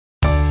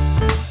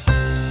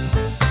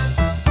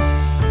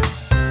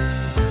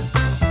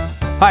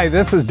Hi,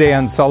 this is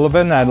Dan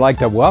Sullivan. I'd like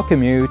to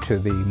welcome you to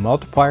the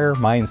Multiplier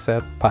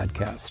Mindset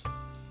Podcast.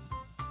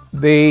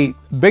 The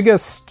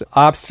biggest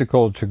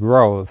obstacle to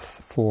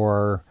growth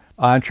for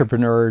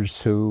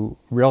entrepreneurs who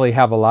really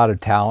have a lot of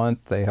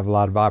talent, they have a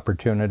lot of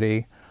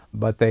opportunity,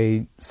 but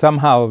they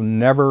somehow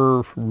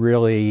never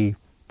really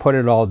put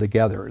it all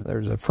together.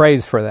 There's a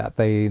phrase for that.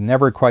 They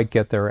never quite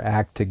get their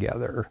act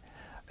together.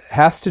 It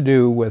has to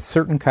do with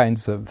certain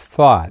kinds of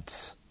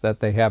thoughts that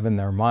they have in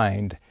their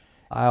mind.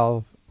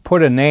 I'll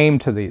put a name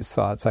to these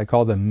thoughts. I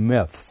call them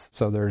myths.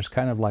 So there's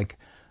kind of like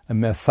a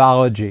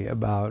mythology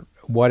about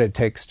what it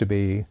takes to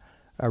be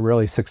a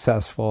really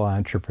successful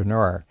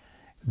entrepreneur.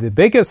 The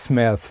biggest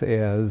myth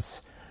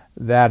is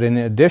that in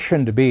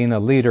addition to being a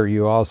leader,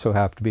 you also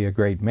have to be a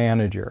great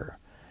manager.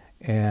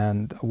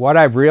 And what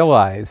I've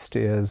realized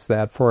is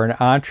that for an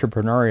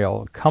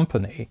entrepreneurial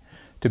company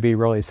to be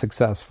really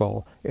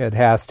successful, it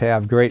has to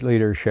have great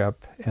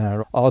leadership and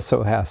it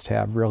also has to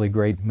have really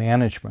great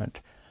management.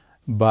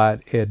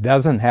 But it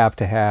doesn't have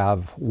to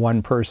have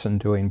one person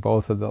doing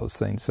both of those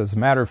things. As a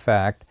matter of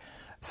fact,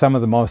 some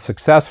of the most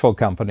successful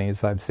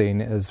companies I've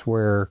seen is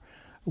where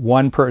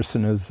one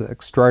person is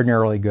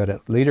extraordinarily good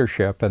at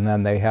leadership and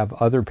then they have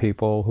other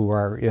people who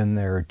are in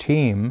their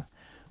team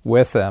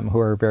with them who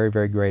are very,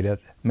 very great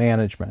at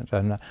management.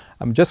 And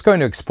I'm just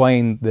going to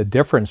explain the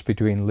difference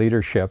between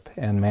leadership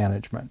and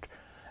management.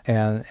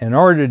 And in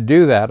order to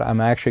do that, I'm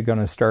actually going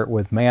to start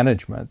with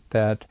management.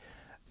 That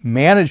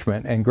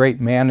management and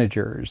great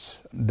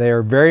managers,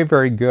 they're very,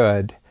 very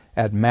good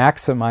at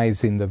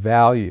maximizing the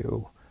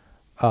value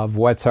of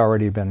what's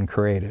already been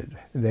created.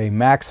 They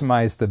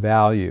maximize the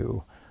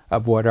value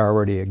of what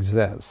already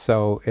exists.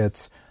 So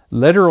it's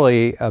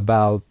literally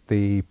about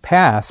the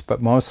past, but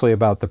mostly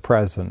about the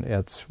present.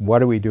 It's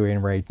what are we doing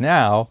right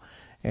now?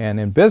 And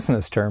in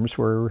business terms,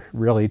 we're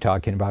really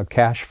talking about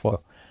cash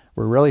flow.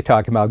 We're really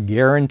talking about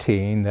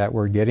guaranteeing that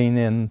we're getting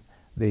in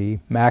the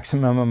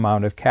maximum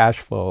amount of cash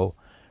flow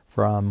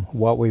from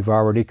what we've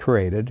already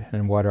created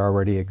and what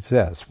already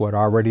exists, what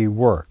already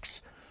works.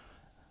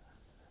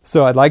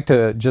 So I'd like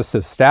to just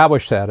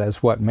establish that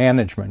as what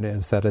management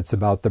is, that it's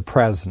about the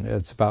present,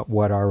 it's about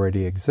what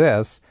already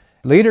exists.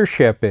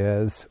 Leadership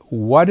is,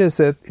 what is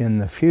it in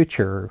the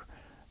future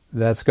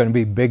that's going to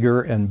be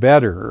bigger and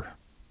better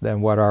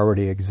than what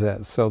already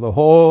exists? So the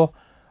whole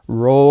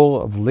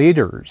role of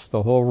leaders,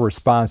 the whole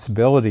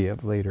responsibility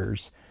of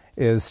leaders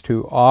is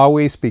to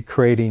always be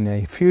creating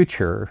a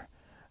future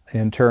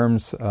in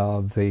terms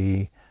of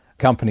the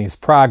company's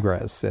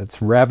progress,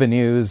 its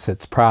revenues,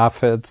 its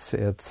profits,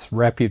 its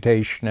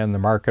reputation in the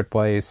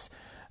marketplace,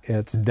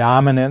 its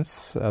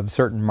dominance of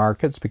certain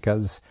markets,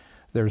 because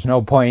there's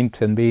no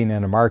point in being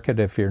in a market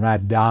if you're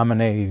not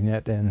dominating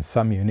it in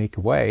some unique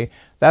way.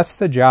 That's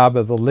the job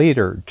of the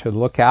leader, to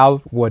look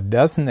out what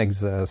doesn't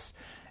exist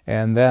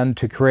and then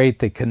to create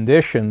the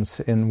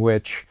conditions in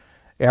which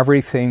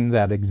everything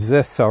that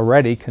exists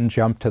already can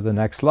jump to the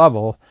next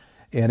level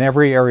in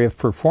every area of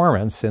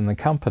performance in the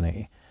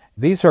company.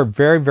 These are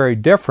very, very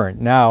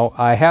different. Now,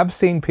 I have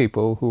seen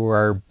people who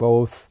are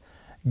both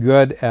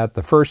good at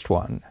the first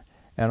one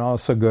and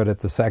also good at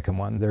the second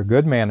one. They're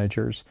good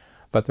managers,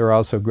 but they're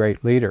also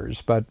great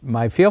leaders. But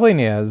my feeling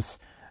is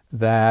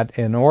that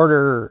in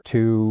order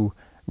to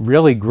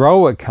really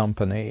grow a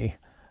company,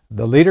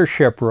 the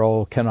leadership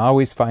role can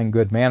always find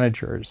good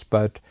managers,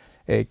 but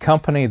a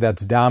company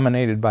that's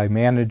dominated by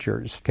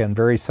managers can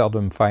very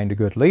seldom find a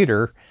good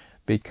leader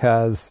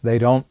because they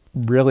don't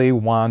really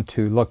want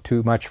to look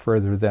too much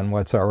further than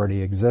what's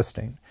already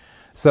existing.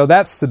 So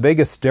that's the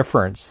biggest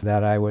difference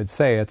that I would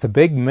say. It's a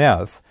big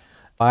myth.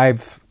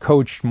 I've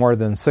coached more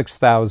than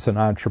 6,000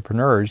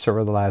 entrepreneurs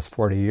over the last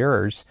 40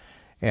 years,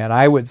 and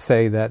I would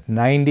say that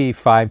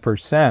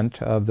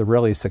 95% of the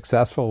really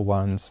successful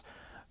ones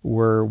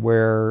were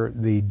where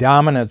the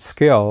dominant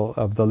skill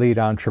of the lead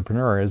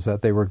entrepreneur is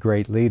that they were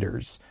great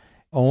leaders.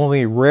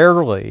 Only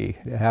rarely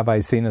have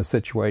I seen a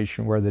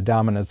situation where the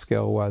dominant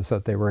skill was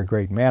that they were a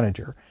great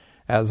manager.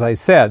 As I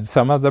said,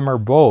 some of them are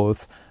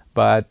both,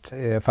 but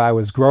if I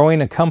was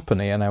growing a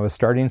company and I was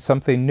starting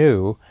something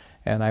new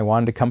and I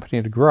wanted a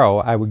company to grow,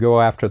 I would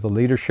go after the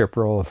leadership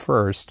role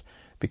first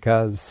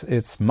because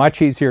it's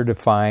much easier to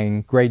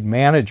find great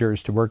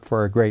managers to work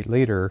for a great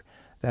leader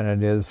than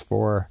it is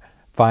for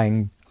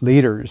find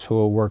leaders who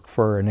will work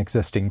for an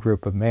existing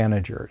group of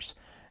managers.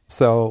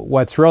 So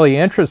what's really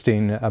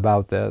interesting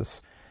about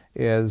this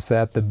is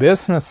that the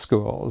business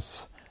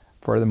schools,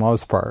 for the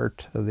most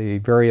part, the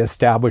very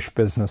established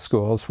business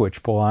schools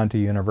which belong to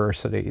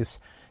universities,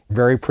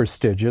 very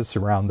prestigious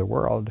around the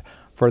world,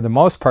 for the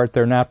most part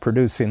they're not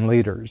producing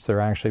leaders,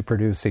 they're actually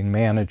producing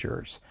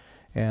managers.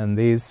 And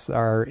these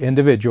are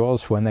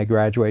individuals, when they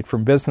graduate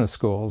from business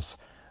schools,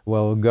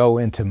 will go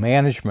into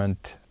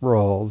management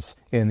roles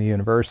in the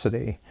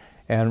university.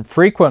 And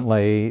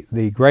frequently,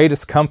 the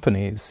greatest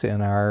companies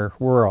in our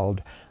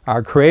world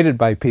are created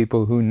by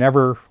people who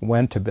never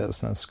went to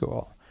business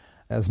school.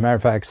 As a matter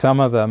of fact, some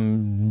of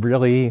them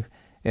really,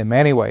 in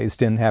many ways,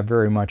 didn't have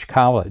very much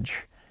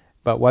college.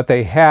 But what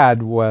they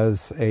had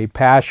was a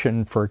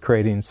passion for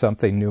creating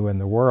something new in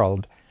the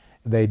world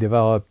They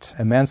developed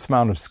immense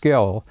amount of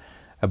skill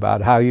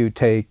about how you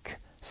take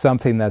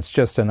something that's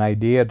just an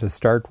idea to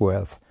start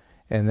with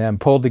and then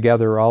pull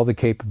together all the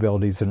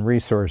capabilities and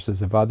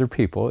resources of other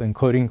people,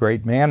 including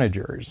great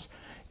managers,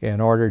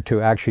 in order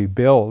to actually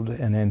build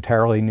an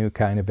entirely new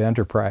kind of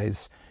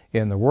enterprise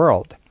in the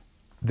world.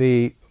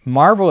 The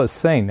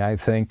marvelous thing, I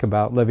think,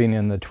 about living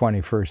in the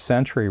 21st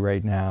century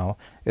right now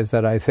is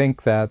that I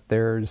think that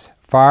there's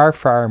far,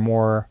 far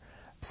more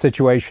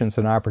situations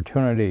and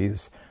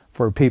opportunities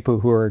for people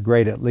who are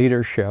great at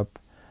leadership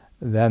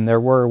than there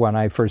were when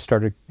I first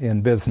started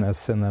in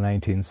business in the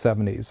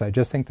 1970s. I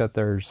just think that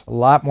there's a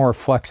lot more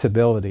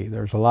flexibility,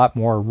 there's a lot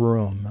more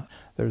room,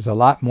 there's a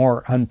lot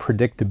more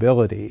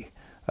unpredictability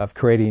of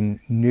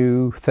creating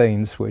new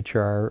things which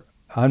are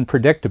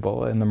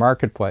unpredictable in the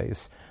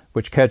marketplace,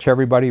 which catch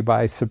everybody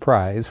by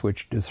surprise,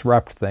 which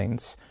disrupt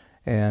things,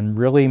 and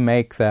really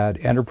make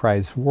that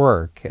enterprise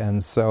work.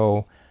 And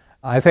so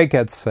I think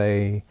it's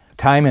a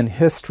time in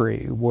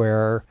history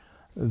where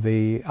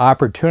the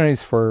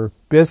opportunities for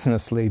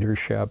business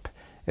leadership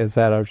is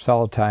at its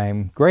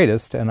all-time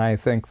greatest, and I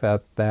think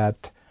that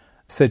that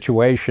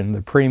situation,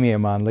 the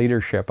premium on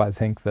leadership, I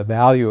think the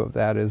value of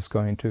that is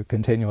going to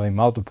continually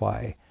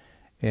multiply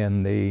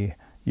in the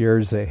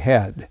years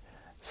ahead.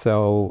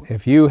 So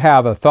if you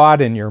have a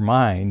thought in your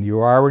mind,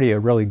 you're already a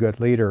really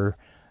good leader.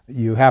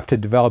 You have to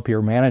develop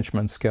your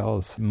management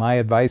skills. My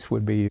advice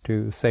would be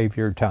to save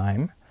your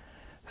time,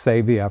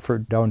 save the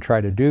effort, don't try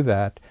to do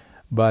that,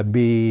 but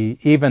be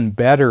even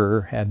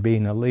better at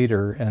being a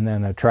leader and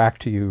then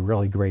attract to you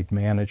really great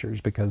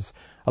managers, because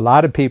a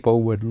lot of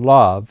people would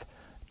love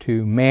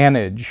to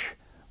manage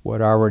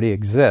what already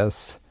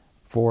exists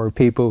for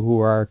people who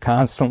are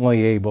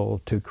constantly able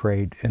to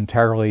create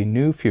entirely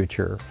new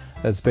future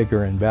that's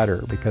bigger and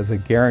better, because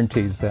it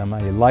guarantees them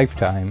a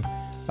lifetime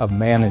of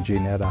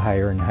managing at a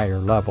higher and higher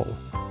level.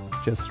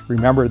 Just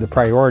remember, the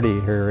priority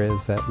here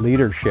is that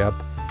leadership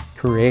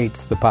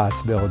creates the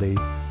possibility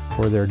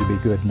for there to be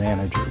good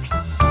managers.